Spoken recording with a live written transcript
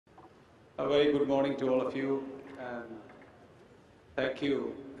A very good morning to all of you, and thank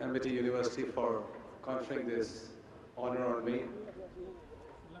you, Amity University, for conferring this honor on me.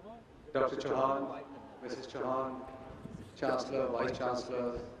 Dr. Chauhan, Mrs. Chauhan, Chancellor, Vice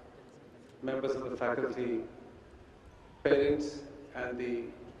Chancellor, members of the faculty, parents, and the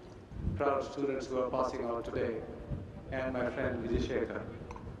proud students who are passing out today, and my friend Vijay Shekhar.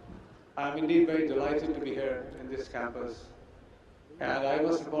 I'm indeed very delighted to be here in this campus. And I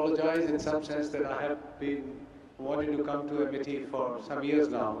must apologize in some sense that I have been wanting to come to Amity for some years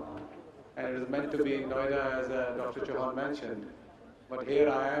now. And it was meant to be in Noida, as Dr. Chauhan mentioned. But here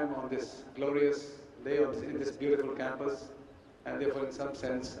I am on this glorious day in this beautiful campus. And therefore, in some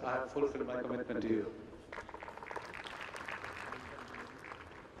sense, I have fulfilled my commitment to you.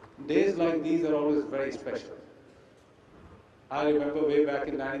 Days like these are always very special. I remember way back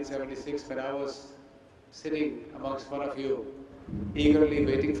in 1976 when I was sitting amongst one of you, eagerly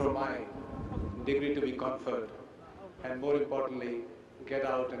waiting for my degree to be conferred, and more importantly, get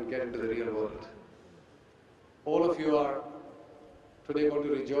out and get into the real world. All of you are today going to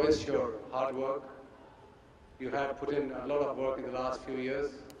rejoice your hard work. You have put in a lot of work in the last few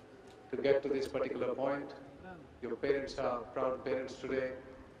years to get to this particular point. Your parents are proud parents today,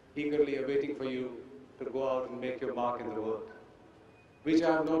 eagerly awaiting for you to go out and make your mark in the world, which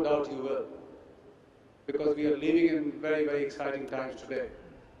I have no doubt you will, because we are living in very, very exciting times today.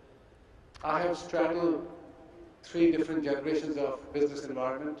 I have straddled 3 different generations of business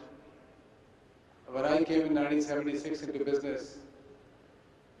environment. When I came in 1976 into business,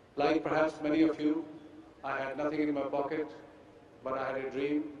 like perhaps many of you, I had nothing in my pocket, but I had a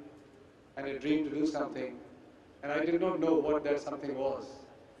dream, and a dream to do something, and I did not know what that something was,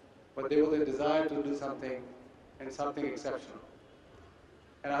 but there was a desire to do something, and something exceptional.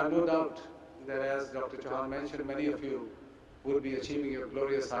 And I have no doubt that, as Dr. Chauhan mentioned, many of you will be achieving your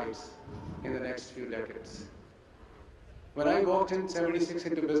glorious heights in the next few decades. When I walked in 76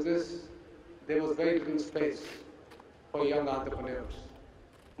 into business, there was very little space for young entrepreneurs.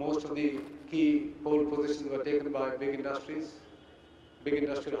 Most of the key pole positions were taken by big industries, big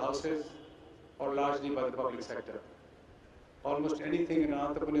industrial houses, or largely by the public sector. Almost anything an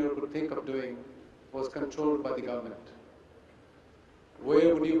entrepreneur could think of doing was controlled by the government.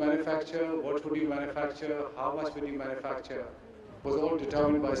 Where would you manufacture, what would you manufacture, how much would you manufacture, was all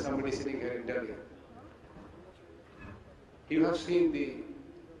determined by somebody sitting here in Delhi. You have seen the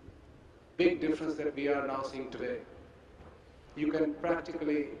big difference that we are now seeing today. You can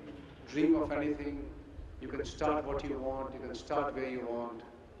practically dream of anything, you can start what you want, you can start where you want,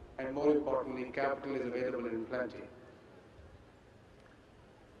 and more importantly, capital is available in plenty.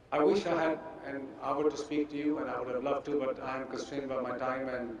 I wish I had an hour to speak to you, and I would have loved to, but I am constrained by my time,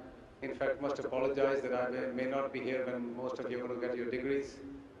 and in fact must apologize that I may not be here when most of you are going to get your degrees.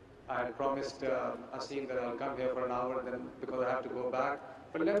 I had promised Asim that I'll come here for an hour, then because I have to go back.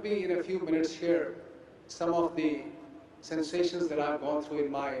 But let me, in a few minutes, share some of the sensations that I've gone through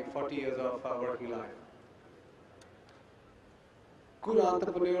in my 40 years of working life. Good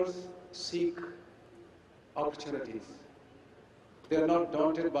entrepreneurs seek opportunities. They are not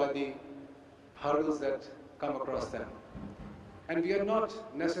daunted by the hurdles that come across them. And we are not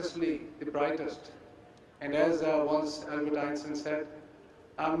necessarily the brightest. And as once Albert Einstein said,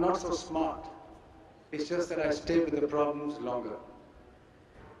 I'm not so smart. It's just that I stay with the problems longer.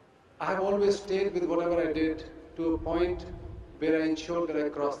 I have always stayed with whatever I did to a point where I ensured that I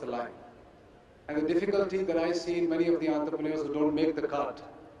crossed the line. And the difficulty that I see in many of the entrepreneurs who don't make the cut,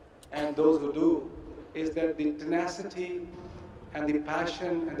 and those who do, is that the tenacity and the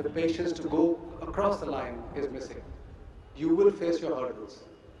passion and the patience to go across the line is missing. You will face your hurdles.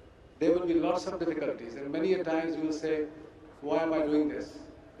 There will be lots of difficulties, and many a times you will say, why am I doing this?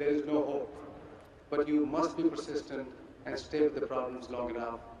 There is no hope. But you must be persistent and stay with the problems long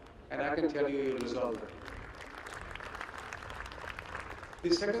enough, and I can tell you, you'll resolve them.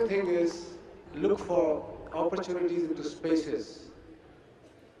 The second thing is, look for opportunities into spaces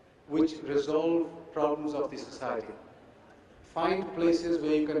which resolve problems of the society. Find places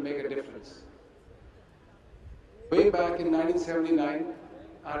where you can make a difference. Way back in 1979,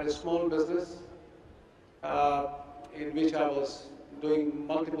 I had a small business in which I was doing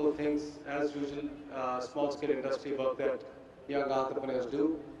multiple things, as usual, small-scale industry work that young entrepreneurs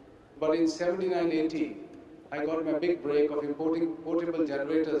do. But in 79-80, I got my big break of importing portable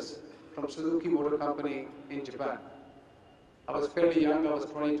generators from Suzuki Motor Company in Japan. I was fairly young, I was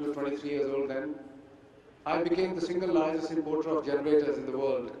 22, 23 years old then. I became the single largest importer of generators in the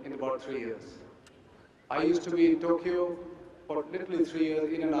world in about 3 years. I used to be in Tokyo for literally 3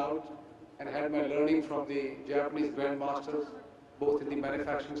 years, in and out, and had my learning from the Japanese grandmasters, both in the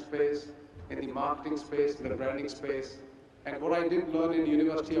manufacturing space in the marketing space, in the branding space. And what I didn't learn in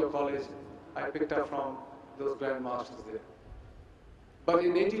university or college, I picked up from those grandmasters there. But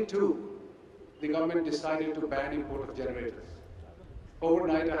in '82, the government decided to ban import of generators.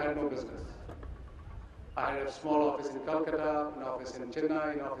 Overnight, I had no business. I had a small office in Calcutta, an office in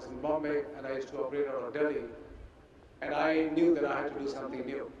Chennai, an office in Bombay, and I used to operate out of Delhi. And I knew that I had to do something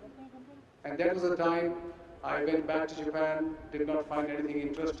new. And that was the time I went back to Japan, did not find anything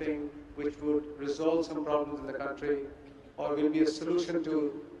interesting which would resolve some problems in the country or will be a solution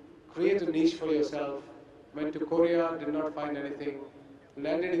to create a niche for yourself. Went to Korea, did not find anything,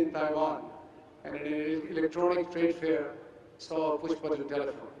 landed in Taiwan, and in an electronic trade fair, saw a push-button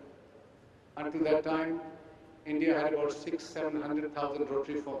telephone. Until that time, India had about 700,000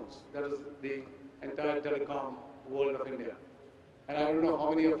 rotary phones. That was the entire telecom world of India. And I don't know how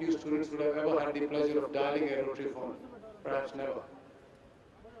many of you students would have ever had the pleasure of dialing a rotary phone. Perhaps never.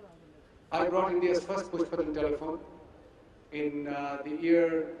 I brought India's first push-button telephone in the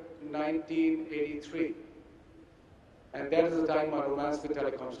year 1983. And that is the time my romance with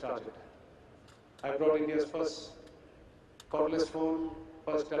telecom started. I brought India's first cordless phone,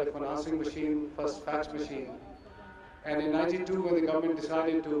 first telephone answering machine, first fax machine. And in '92, when the government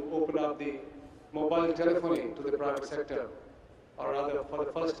decided to open up the mobile telephony to the private sector, or rather for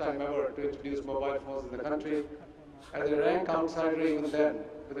the first time ever to introduce mobile phones in the country, as a rank outsider even then,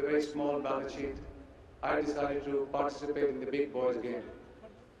 with a very small balance sheet, I decided to participate in the big boys game.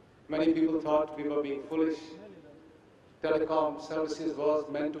 Many people thought we were being foolish. Telecom services was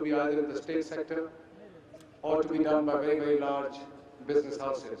meant to be either in the state sector or to be done by very, very large business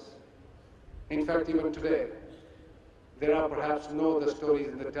houses. In fact, even today, there are perhaps no other stories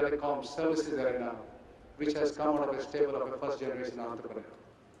in the telecom services arena which has come out of a stable of a first-generation entrepreneur.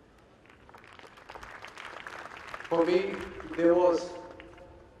 For me, there was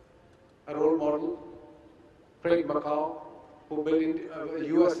a role model, Craig McCaw, who built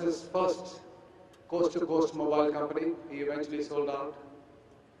US's first coast-to-coast mobile company. He eventually sold out.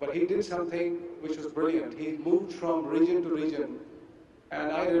 But he did something which was brilliant. He moved from region to region,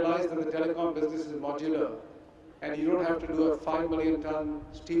 and I realized that the telecom business is modular, and you don't have to do a 5 million ton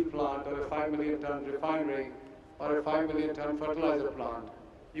steel plant or a 5 million ton refinery or a 5 million ton fertilizer plant.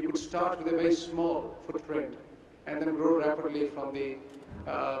 You could start with a very small footprint and then grow rapidly from the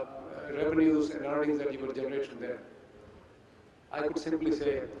revenues and earnings that you will generate from there. I could simply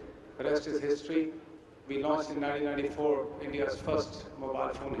say, the rest is history. We launched in 1994 India's first mobile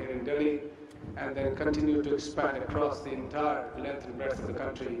phone here in Delhi, and then continued to expand across the entire length and breadth of the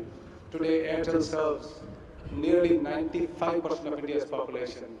country. Today, Airtel serves nearly 95% of India's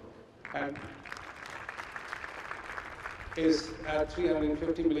population and is at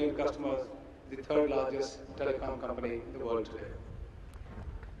 350 million customers, the third largest telecom company in the world today.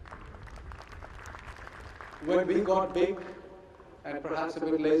 When we got big and perhaps a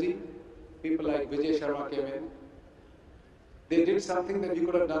bit lazy, people like Vijay Sharma came in. They did something that we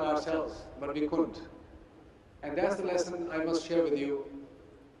could have done ourselves, but we couldn't. And that's the lesson I must share with you.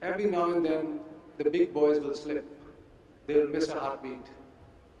 Every now and then, the big boys will slip. They will miss a heartbeat.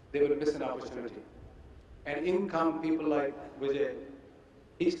 They will miss an opportunity. And in come people like Vijay.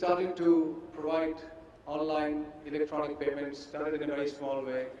 He started to provide online electronic payments, started in a very small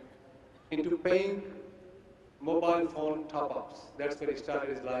way, into paying mobile phone top-ups. That's where he started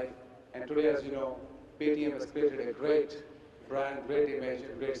his life. And today, as you know, Paytm has created a great brand, great image,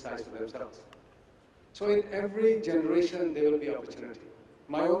 and great size for themselves. So in every generation, there will be opportunity.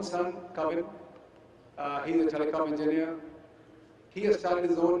 My own son, Kavin, he's a telecom engineer. He has started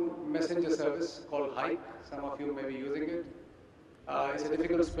his own messenger service called Hike. Some of you may be using it. It's a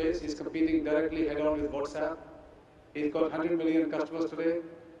difficult space. He's competing directly head-on with WhatsApp. He's got 100 million customers today.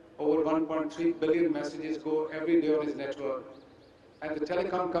 Over 1.3 billion messages go every day on his network. And the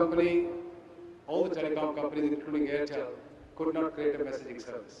telecom company, all the telecom companies, including Airtel, could not create a messaging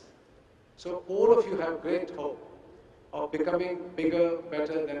service. So all of you have great hope of becoming bigger,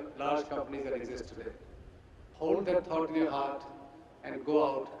 better than large companies that exist today. Hold that thought in your heart and go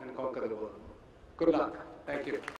out and conquer the world. Good luck. Thank you.